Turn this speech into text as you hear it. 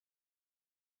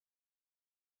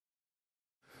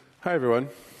Hi, everyone.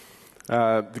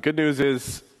 The good news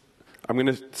is I'm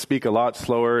going to speak a lot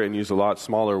slower and use a lot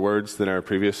smaller words than our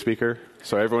previous speaker,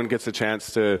 so everyone gets a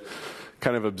chance to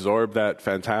kind of absorb that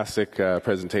fantastic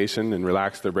presentation and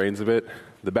relax their brains a bit.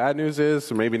 The bad news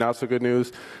is, or maybe not so good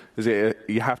news, is that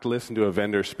you have to listen to a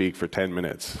vendor speak for 10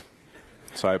 minutes.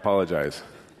 So I apologize.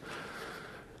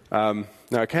 Now,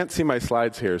 I can't see my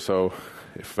slides here, so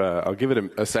I'll give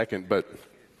it a second. But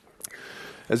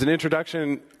as an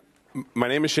introduction, my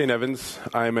name is Shane Evans.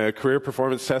 I'm a career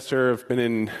performance tester. I've been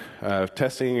in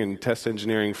testing and test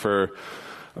engineering for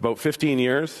about 15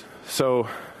 years. So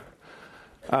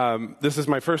this is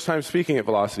my first time speaking at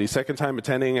Velocity, second time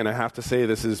attending, and I have to say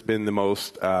this has been the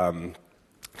most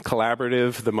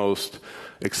collaborative, the most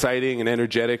exciting and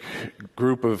energetic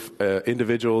group of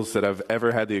individuals that I've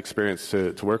ever had the experience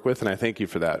to work with, and I thank you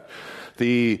for that.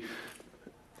 The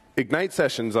Ignite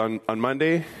sessions on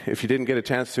Monday, if you didn't get a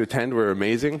chance to attend, were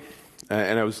amazing.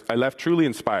 And I left truly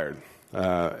inspired,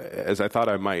 as I thought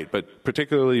I might, but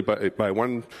particularly by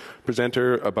one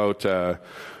presenter about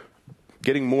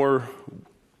getting more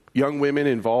young women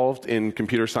involved in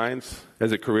computer science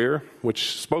as a career,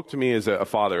 which spoke to me as a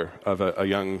father of a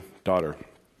young daughter.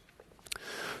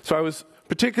 So I was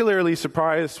particularly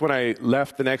surprised when I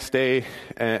left the next day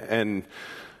and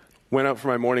went out for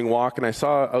my morning walk, and I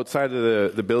saw outside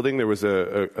of the building there was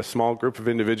a small group of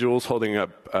individuals holding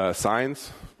up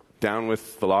signs, "Down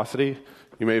with Velocity."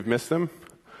 You may have missed them.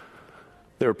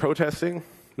 They were protesting.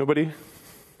 Nobody?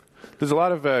 There's a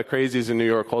lot of crazies in New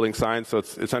York holding signs, so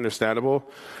it's understandable.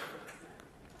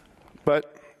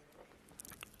 But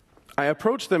I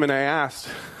approached them and I asked,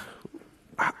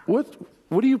 what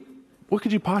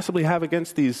could you possibly have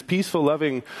against these peaceful,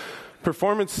 loving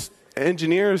performance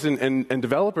engineers and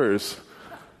developers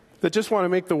that just want to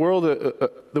make the world,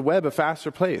 the web, a faster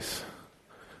place?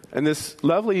 And this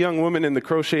lovely young woman in the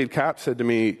crocheted cap said to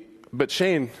me, "But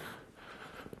Shane,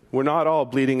 we're not all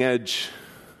bleeding edge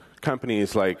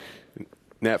companies like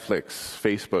Netflix,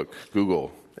 Facebook,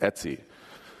 Google, Etsy.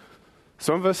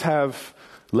 Some of us have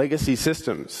legacy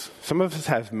systems. Some of us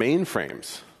have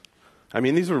mainframes. I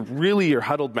mean, these were really your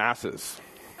huddled masses."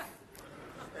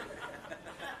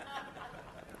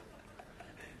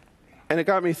 And it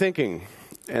got me thinking,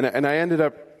 and I ended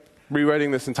up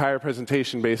rewriting this entire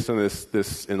presentation based on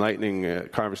this enlightening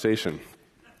conversation.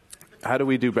 How do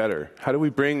we do better? How do we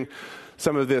bring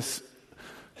some of this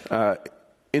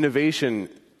innovation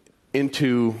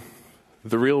into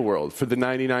the real world for the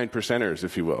 99 percenters,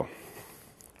 if you will?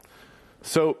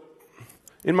 So,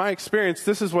 in my experience,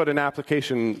 this is what an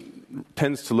application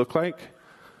tends to look like.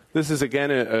 This is,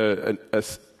 again, a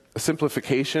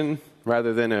simplification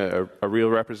rather than a real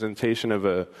representation of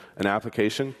an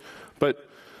application. But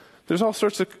there's all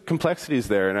sorts of complexities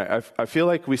there, and I feel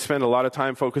like we spend a lot of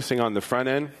time focusing on the front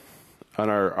end, on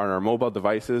our mobile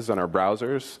devices, on our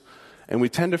browsers, and we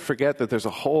tend to forget that there's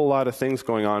a whole lot of things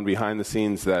going on behind the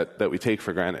scenes that we take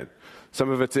for granted.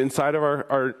 Some of it's inside of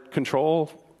our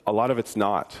control, a lot of it's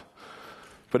not.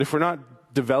 But if we're not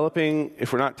developing,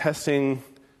 if we're not testing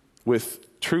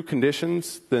with true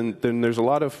conditions, then there's a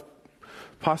lot of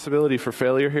possibility for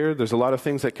failure here. There's a lot of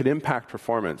things that could impact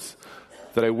performance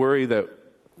that I worry that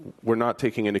we're not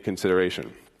taking into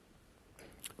consideration.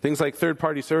 Things like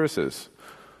third-party services.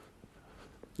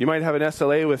 You might have an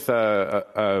SLA with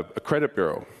a credit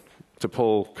bureau to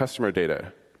pull customer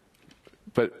data.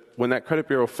 But when that credit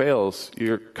bureau fails,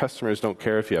 your customers don't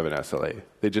care if you have an SLA.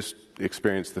 They just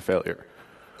experience the failure.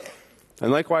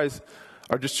 And likewise,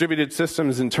 our distributed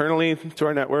systems internally to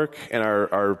our network and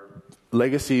our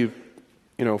legacy,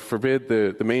 forbid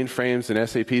the mainframes and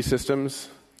SAP systems,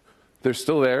 they're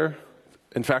still there.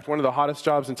 In fact, one of the hottest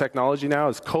jobs in technology now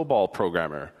is COBOL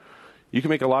programmer. You can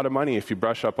make a lot of money if you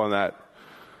brush up on that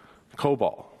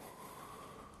COBOL.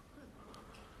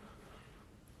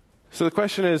 So the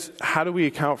question is, how do we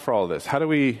account for all this? How do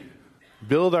we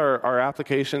build our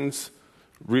applications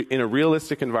in a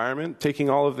realistic environment, taking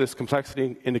all of this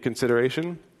complexity into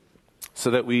consideration, so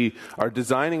that we are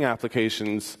designing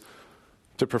applications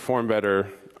to perform better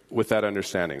with that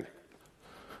understanding?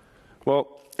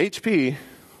 Well, HP,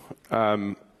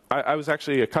 I was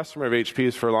actually a customer of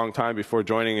HP's for a long time before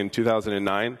joining in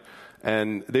 2009,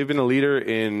 and they've been a leader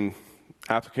in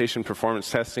application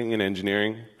performance testing and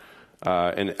engineering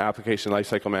and application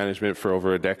lifecycle management for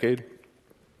over a decade.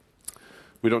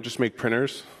 We don't just make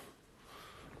printers,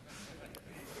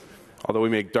 although we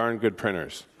make darn good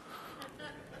printers.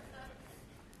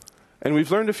 And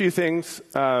we've learned a few things.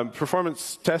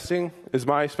 Performance testing is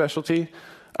my specialty,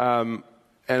 and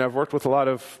I've worked with a lot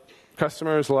of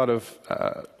customers, a lot of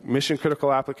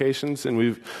mission-critical applications, and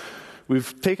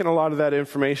we've taken a lot of that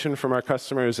information from our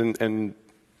customers and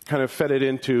kind of fed it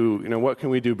into, what can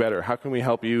we do better? How can we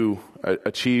help you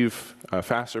achieve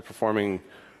faster performing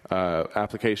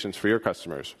applications for your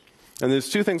customers? And there's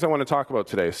two things I want to talk about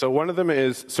today. So one of them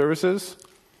is services.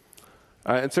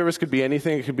 And service could be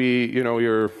anything. It could be,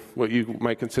 what you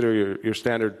might consider your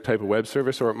standard type of web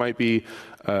service, or it might be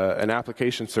an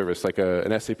application service like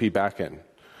an SAP backend.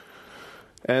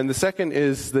 And the second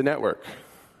is the network.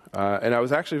 And I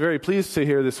was actually very pleased to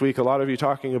hear this week a lot of you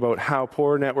talking about how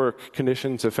poor network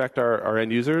conditions affect our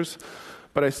end users.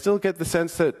 But I still get the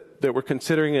sense that we're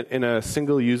considering it in a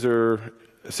single user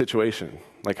situation.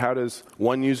 Like, how does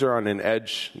one user on an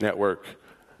edge network,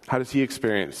 how does he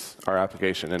experience our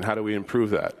application, and how do we improve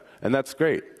that? And that's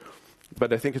great.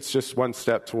 But I think it's just one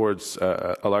step towards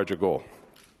a larger goal.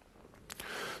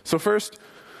 So first,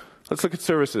 let's look at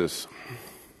services.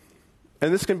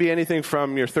 And this can be anything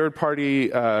from your third-party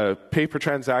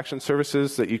pay-per-transaction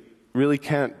services that you really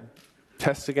can't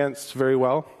test against very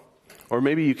well, or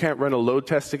maybe you can't run a load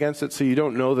test against it, so you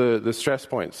don't know the stress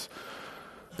points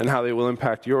and how they will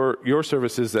impact your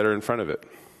services that are in front of it.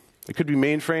 It could be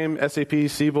mainframe, SAP,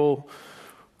 Siebel,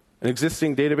 an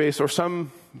existing database, or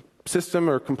some system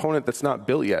or component that's not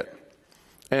built yet.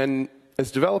 And as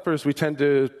developers, we tend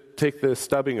to take the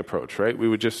stubbing approach, right? We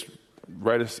would just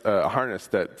write a harness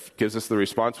that gives us the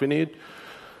response we need.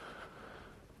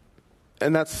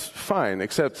 And that's fine,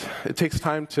 except it takes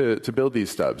time to build these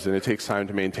stubs, and it takes time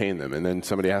to maintain them, and then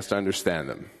somebody has to understand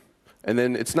them. And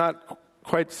then it's not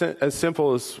quite as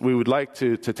simple as we would like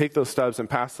to take those stubs and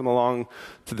pass them along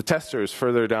to the testers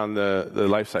further down the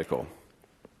life cycle,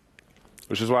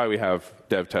 which is why we have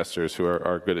dev testers who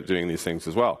are good at doing these things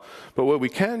as well. But what we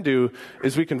can do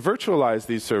is we can virtualize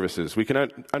these services. We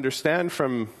can understand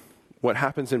from what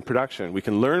happens in production. We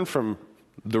can learn from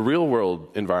the real-world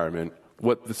environment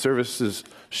what the services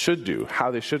should do,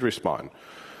 how they should respond.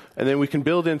 And then we can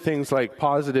build in things like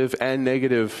positive and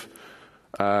negative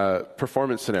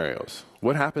performance scenarios.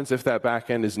 What happens if that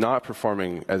backend is not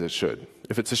performing as it should?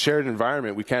 If it's a shared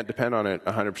environment, we can't depend on it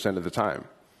 100% of the time.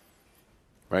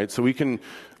 Right? So we can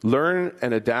learn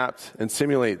and adapt and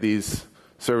simulate these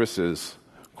services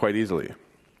quite easily.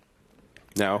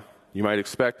 Now, you might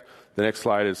expect the next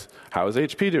slide is, how is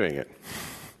HP doing it?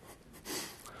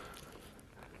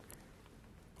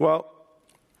 Well,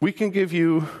 we can give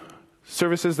you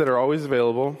services that are always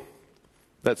available,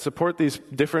 that support these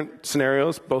different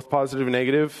scenarios, both positive and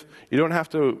negative. You don't have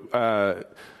to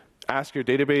ask your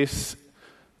database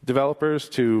developers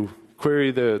to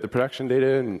query the production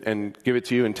data and give it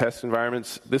to you in test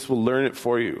environments. This will learn it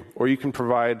for you, or you can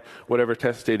provide whatever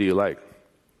test data you like.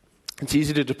 It's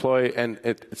easy to deploy, and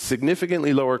it's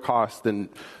significantly lower cost than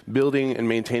building and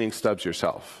maintaining stubs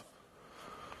yourself.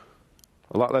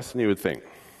 A lot less than you would think.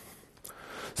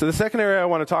 So the second area I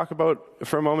want to talk about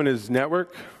for a moment is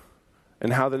network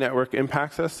and how the network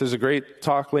impacts us. There's a great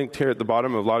talk linked here at the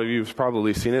bottom. A lot of you have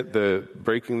probably seen it, the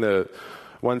breaking the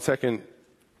 1 second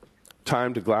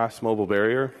time to glass mobile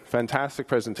barrier. Fantastic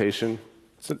presentation.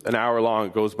 It's an hour long.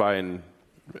 It goes by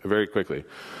very quickly.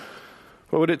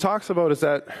 But what it talks about is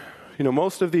that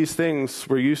most of these things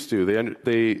we're used to.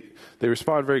 They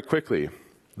respond very quickly,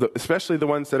 especially the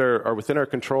ones that are within our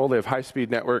control. They have high-speed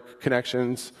network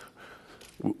connections.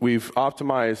 We've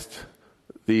optimized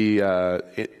the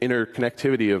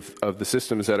interconnectivity of the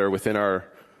systems that are within our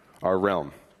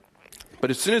realm. But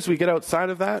as soon as we get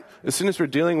outside of that, as soon as we're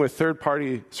dealing with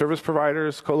third-party service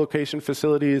providers, co-location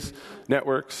facilities,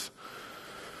 networks,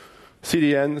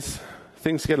 CDNs,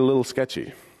 things get a little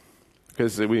sketchy,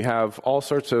 because we have all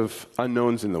sorts of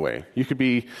unknowns in the way. You could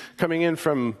be coming in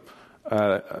from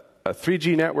a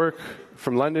 3G network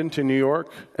from London to New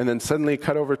York, and then suddenly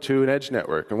cut over to an edge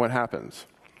network, and what happens?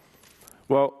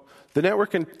 Well, the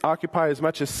network can occupy as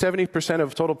much as 70%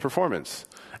 of total performance.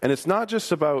 And it's not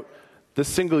just about the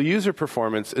single user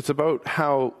performance, it's about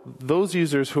how those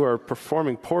users who are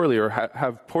performing poorly or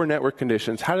have poor network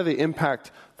conditions, how do they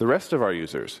impact the rest of our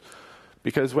users?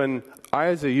 Because when I,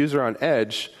 as a user on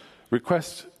edge,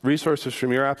 request resources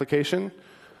from your application,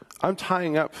 I'm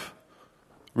tying up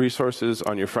resources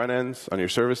on your front ends, on your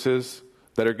services,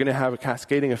 that are going to have a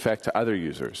cascading effect to other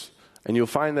users. And you'll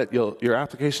find that your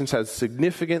applications have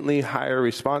significantly higher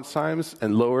response times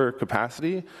and lower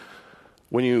capacity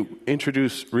when you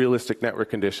introduce realistic network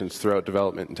conditions throughout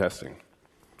development and testing.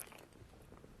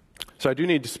 So I do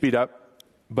need to speed up,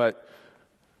 but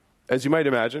as you might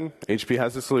imagine, HP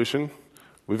has a solution.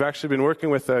 We've actually been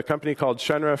working with a company called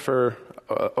Shunra for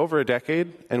over a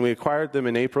decade, and we acquired them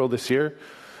in April this year.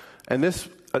 And this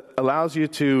allows you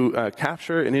to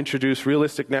capture and introduce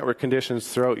realistic network conditions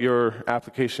throughout your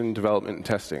application development and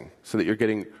testing so that you're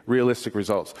getting realistic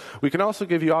results. We can also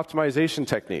give you optimization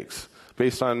techniques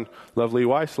based on lovely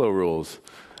Y-slow rules,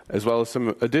 as well as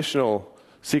some additional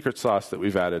secret sauce that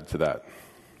we've added to that.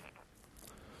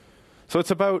 So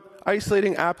it's about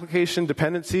isolating application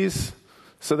dependencies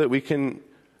so that we can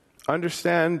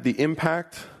understand the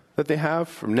impact that they have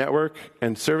from network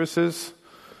and services,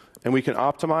 and we can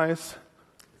optimize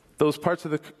those parts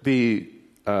of the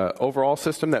overall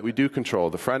system that we do control,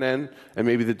 the front end and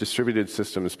maybe the distributed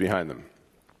systems behind them.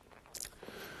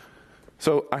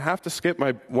 So I have to skip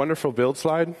my wonderful build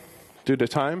slide due to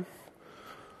time.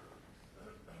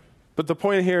 But the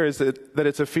point here is that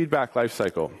it's a feedback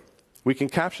lifecycle. We can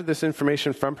capture this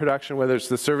information from production, whether it's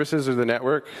the services or the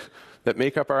network that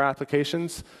make up our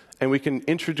applications, and we can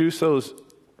introduce those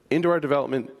into our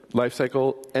development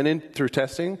lifecycle and in through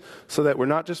testing so that we're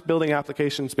not just building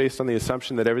applications based on the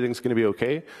assumption that everything's going to be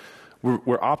okay.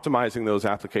 We're optimizing those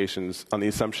applications on the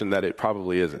assumption that it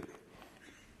probably isn't.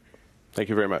 Thank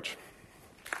you very much.